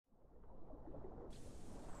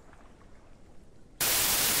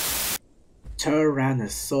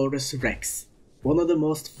Tyrannosaurus Rex, one of the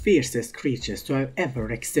most fiercest creatures to have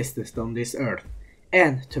ever existed on this earth,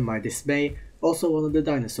 and to my dismay, also one of the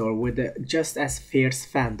dinosaurs with just as fierce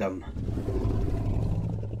fandom.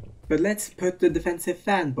 But let's put the defensive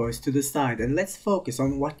fanboys to the side and let's focus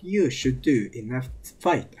on what you should do in a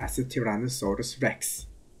fight as a Tyrannosaurus Rex.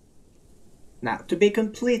 Now, to be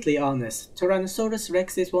completely honest, Tyrannosaurus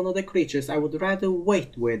Rex is one of the creatures I would rather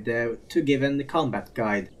wait with to give a combat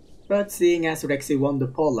guide. But seeing as Rexy won the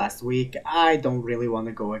poll last week, I don't really want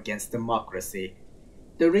to go against democracy.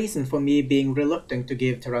 The reason for me being reluctant to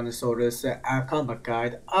give Tyrannosaurus a combat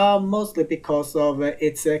guide are mostly because of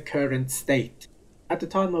its current state. At the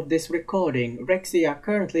time of this recording, Rexy are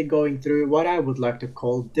currently going through what I would like to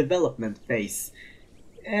call development phase.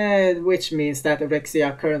 Which means that Rexy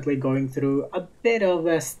are currently going through a bit of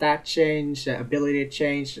a stat change, ability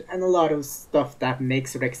change, and a lot of stuff that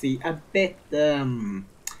makes Rexy a bit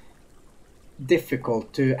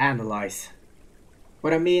difficult to analyze.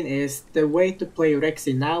 What I mean is, the way to play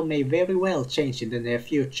Rexy now may very well change in the near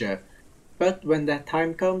future, but when that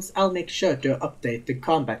time comes, I'll make sure to update the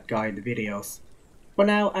combat guide videos. For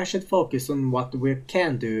now, I should focus on what we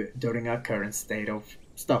can do during our current state of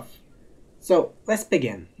stuff. So, let's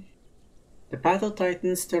begin. The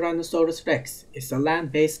PathOfTitans Tyrannosaurus Rex is a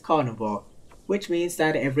land-based carnivore, which means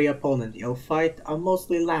that every opponent you'll fight are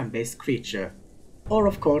mostly land-based creature. Or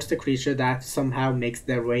of course the creature that somehow makes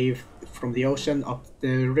their way from the ocean up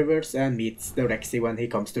the rivers and meets the Rexy when he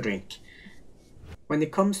comes to drink. When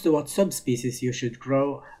it comes to what subspecies you should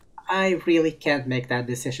grow, I really can't make that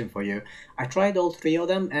decision for you. I tried all three of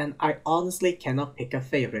them and I honestly cannot pick a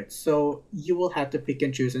favorite, so you will have to pick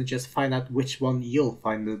and choose and just find out which one you'll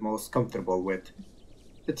find the most comfortable with.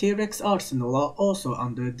 The T.rex arsenal are also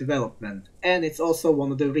under development, and it's also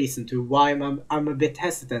one of the reasons to why I'm a bit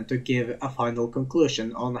hesitant to give a final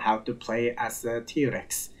conclusion on how to play as a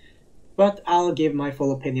T.rex. But I'll give my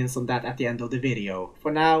full opinions on that at the end of the video.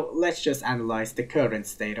 For now, let's just analyze the current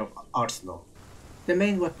state of arsenal. The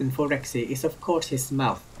main weapon for Rexy is of course his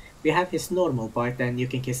mouth. We have his normal bite and you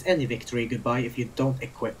can kiss any victory goodbye if you don't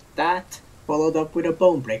equip that, followed up with a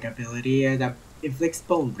bone break ability that inflicts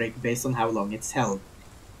bone break based on how long it's held.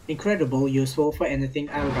 Incredible useful for anything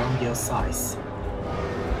around your size.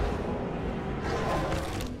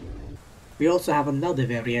 We also have another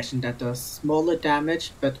variation that does smaller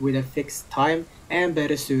damage but with a fixed time and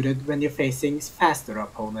better suited when you're facing faster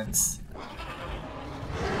opponents.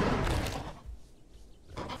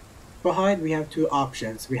 For hide we have two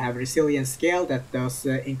options. We have Resilience Scale that does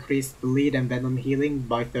increase bleed and venom healing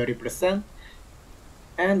by 30%.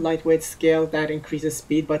 And Lightweight Scale that increases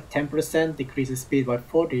speed by 10%, decreases speed by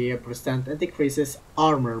 40% and decreases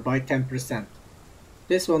armor by 10%.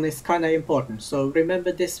 This one is kinda important, so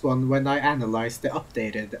remember this one when I analyze the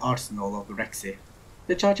updated arsenal of Rexy.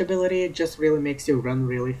 The charge ability just really makes you run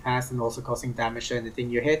really fast and also causing damage to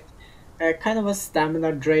anything you hit. Kind of a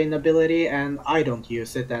stamina drain ability, and I don't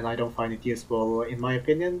use it and I don't find it useful in my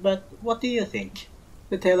opinion, but what do you think?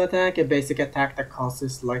 The tail attack, a basic attack that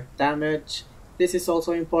causes light damage. This is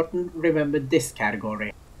also important, remember this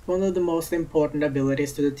category. One of the most important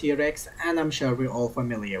abilities to the T.rex, and I'm sure we're all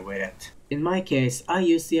familiar with it. In my case, I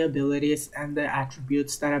use the abilities and the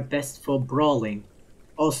attributes that are best for brawling.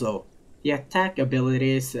 Also, the attack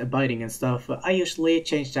abilities, biting and stuff, I usually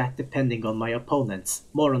change that depending on my opponents.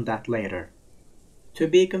 More on that later. To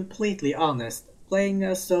be completely honest, playing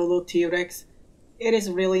a solo T.rex, it is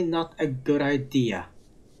really not a good idea.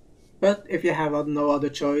 But if you have no other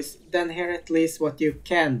choice, then here at least what you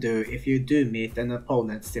can do if you do meet an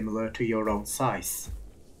opponent similar to your own size.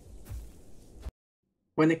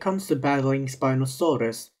 When it comes to battling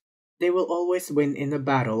Spinosaurus, they will always win in a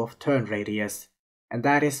battle of turn radius, and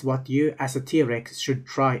that is what you as a T.rex should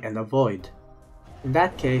try and avoid. In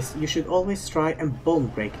that case, you should always try and bone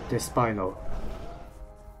break the Spino.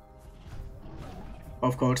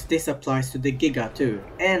 Of course, this applies to the Giga too,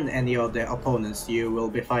 and any other opponents you will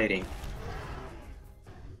be fighting.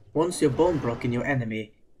 Once you bone broken your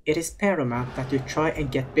enemy, it is paramount that you try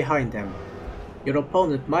and get behind them. Your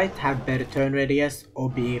opponent might have better turn radius or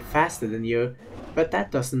be faster than you, but that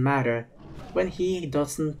doesn't matter when he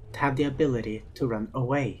doesn't have the ability to run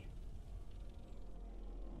away.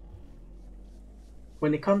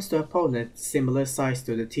 When it comes to opponents similar size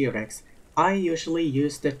to the T.rex, I usually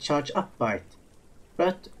use the charge up bite.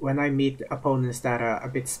 But when I meet opponents that are a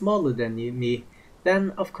bit smaller than me,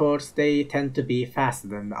 then of course they tend to be faster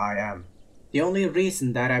than I am. The only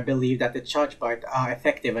reason that I believe that the charge bite are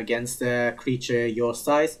effective against a creature your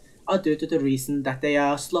size are due to the reason that they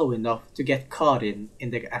are slow enough to get caught in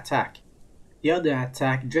the attack. The other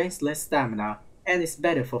attack drains less stamina and is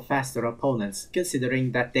better for faster opponents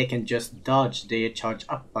considering that they can just dodge the charge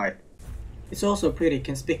up bite. It's also pretty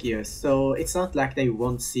conspicuous, so it's not like they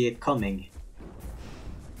won't see it coming.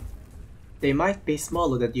 They might be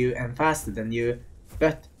smaller than you and faster than you,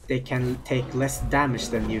 but they can take less damage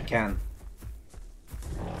than you can.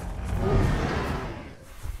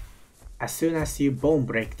 As soon as you bone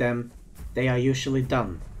break them, they are usually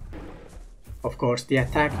done. Of course, the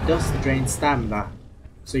attack does drain stamina,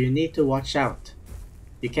 so you need to watch out.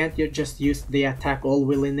 You can't just use the attack all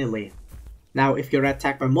willy-nilly. Now, if you're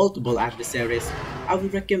attacked by multiple adversaries, I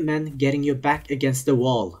would recommend getting your back against the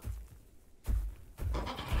wall.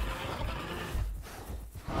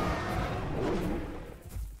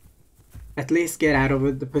 At least get out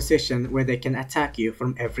of the position where they can attack you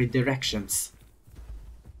from every directions.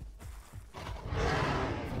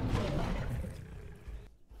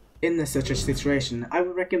 In such a situation, I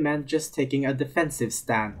would recommend just taking a defensive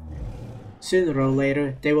stand. Sooner or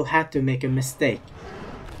later, they will have to make a mistake,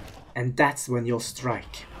 and that's when you'll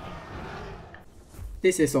strike.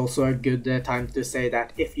 This is also a good time to say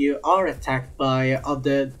that if you are attacked by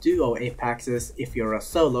other duo apexes if you're a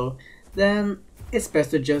solo, then it's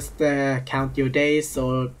best to just count your days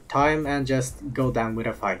or time and just go down with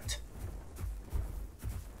a fight.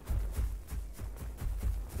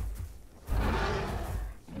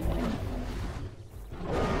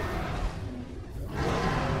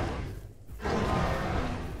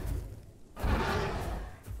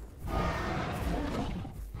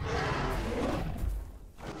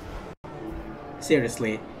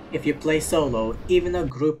 Seriously, if you play solo, even a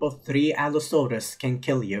group of 3 Allosaurus can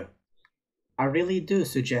kill you. I really do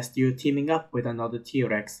suggest you teaming up with another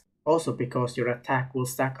T-rex, also because your attack will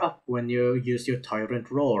stack up when you use your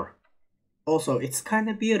Tyrant Roar. Also, it's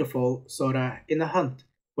kinda beautiful, sorta, in a hunt,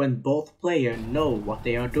 when both players know what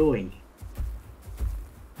they are doing.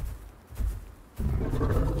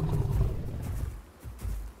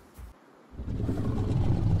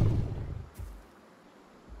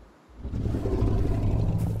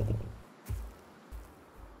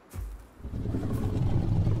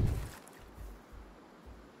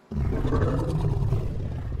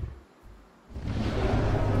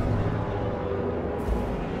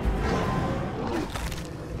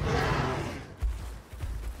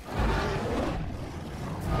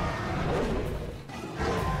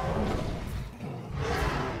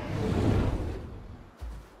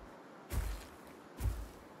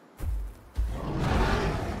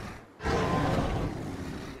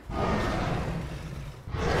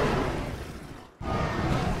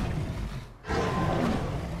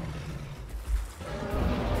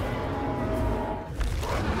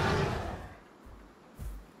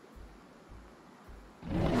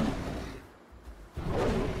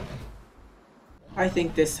 I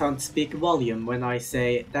think this hunt speaks volume when I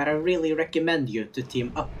say that I really recommend you to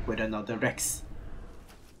team up with another Rex.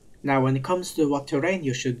 Now when it comes to what terrain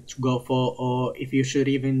you should go for, or if you should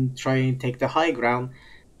even try and take the high ground,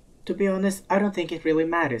 to be honest, I don't think it really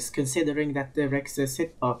matters considering that the Rex's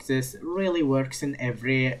hitboxes really works in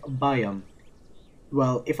every biome.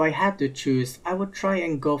 Well, if I had to choose, I would try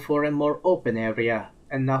and go for a more open area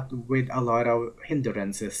and not with a lot of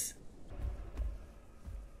hindrances.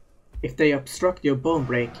 If they obstruct your bone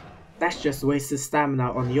break, that's just wasted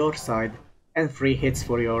stamina on your side and free hits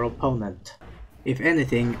for your opponent. If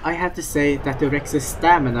anything, I have to say that the Rex's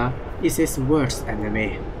stamina is his worst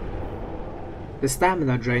enemy. The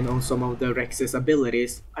stamina drain on some of the Rex's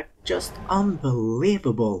abilities are just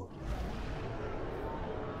unbelievable.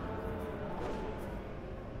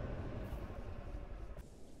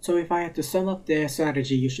 So if I had to sum up the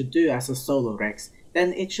strategy you should do as a solo Rex,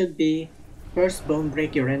 then it should be: first bone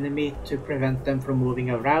break your enemy to prevent them from moving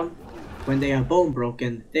around. When they are bone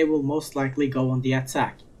broken, they will most likely go on the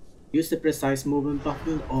attack. Use the precise movement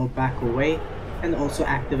button or back away, and also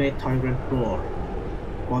activate Tyrant Roar.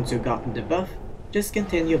 Once you've gotten the buff, just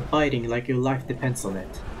continue biting like your life depends on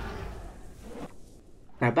it.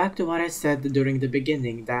 Now back to what I said during the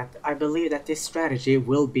beginning, that I believe that this strategy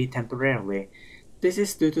will be temporarily. This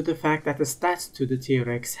is due to the fact that the stats to the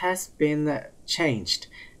T-rex has been changed,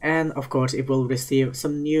 and of course it will receive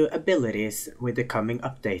some new abilities with the coming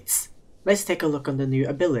updates. Let's take a look on the new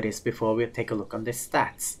abilities before we take a look on the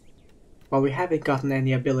stats. While we haven't gotten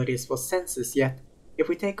any abilities for senses yet, if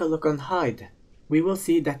we take a look on hide, we will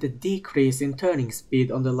see that the decrease in turning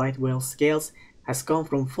speed on the light whale scales has gone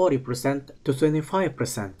from 40% to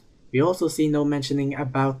 25%. We also see no mentioning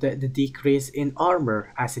about the decrease in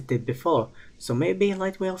armor as it did before, so maybe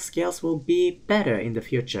light whale scales will be better in the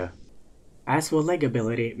future. As for leg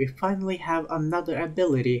ability, we finally have another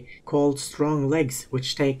ability called Strong Legs,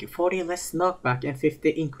 which take 40 less knockback and 50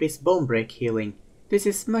 increased bone break healing. This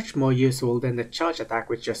is much more useful than the charge attack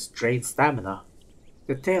which just drains stamina.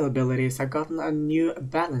 The tail abilities have gotten a new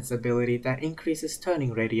balance ability that increases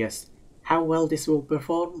turning radius. How well this will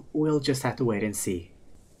perform, we'll just have to wait and see.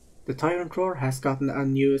 The Tyrant Roar has gotten a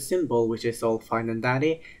new symbol which is all fine and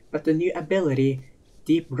dandy, but the new ability,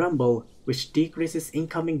 Deep Rumble, which decreases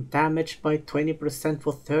incoming damage by 20%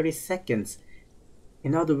 for 30 seconds.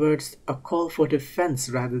 In other words, a call for defense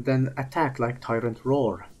rather than attack like Tyrant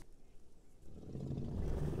Roar.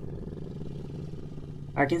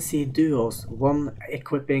 I can see duos, one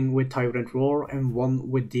equipping with Tyrant Roar and one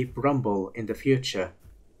with Deep Rumble in the future.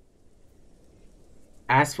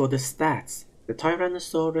 As for the stats, the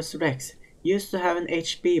Tyrannosaurus Rex used to have an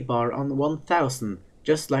HP bar on 1000,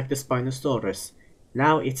 just like the Spinosaurus.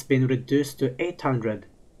 Now it's been reduced to 800,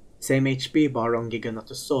 same HP bar on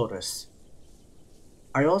Giganotosaurus.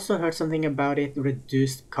 I also heard something about it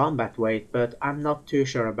reduced combat weight, but I'm not too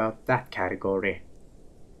sure about that category.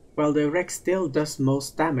 While the Rex still does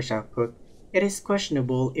most damage output, it is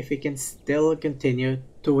questionable if it can still continue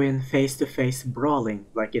to win face-to-face brawling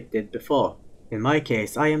like it did before. In my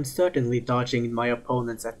case, I am certainly dodging my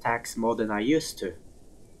opponent's attacks more than I used to.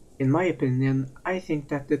 In my opinion, I think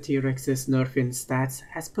that the T-Rex's nerf in stats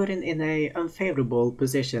has put it in an unfavorable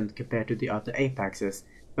position compared to the other apexes,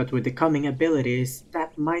 but with the coming abilities,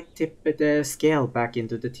 that might tip the scale back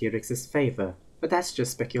into the T-Rex's favor, but that's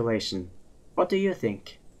just speculation. What do you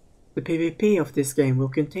think? The PvP of this game will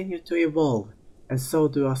continue to evolve, and so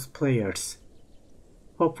do us players.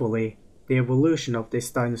 Hopefully, the evolution of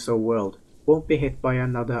this dinosaur world won't be hit by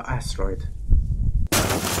another asteroid.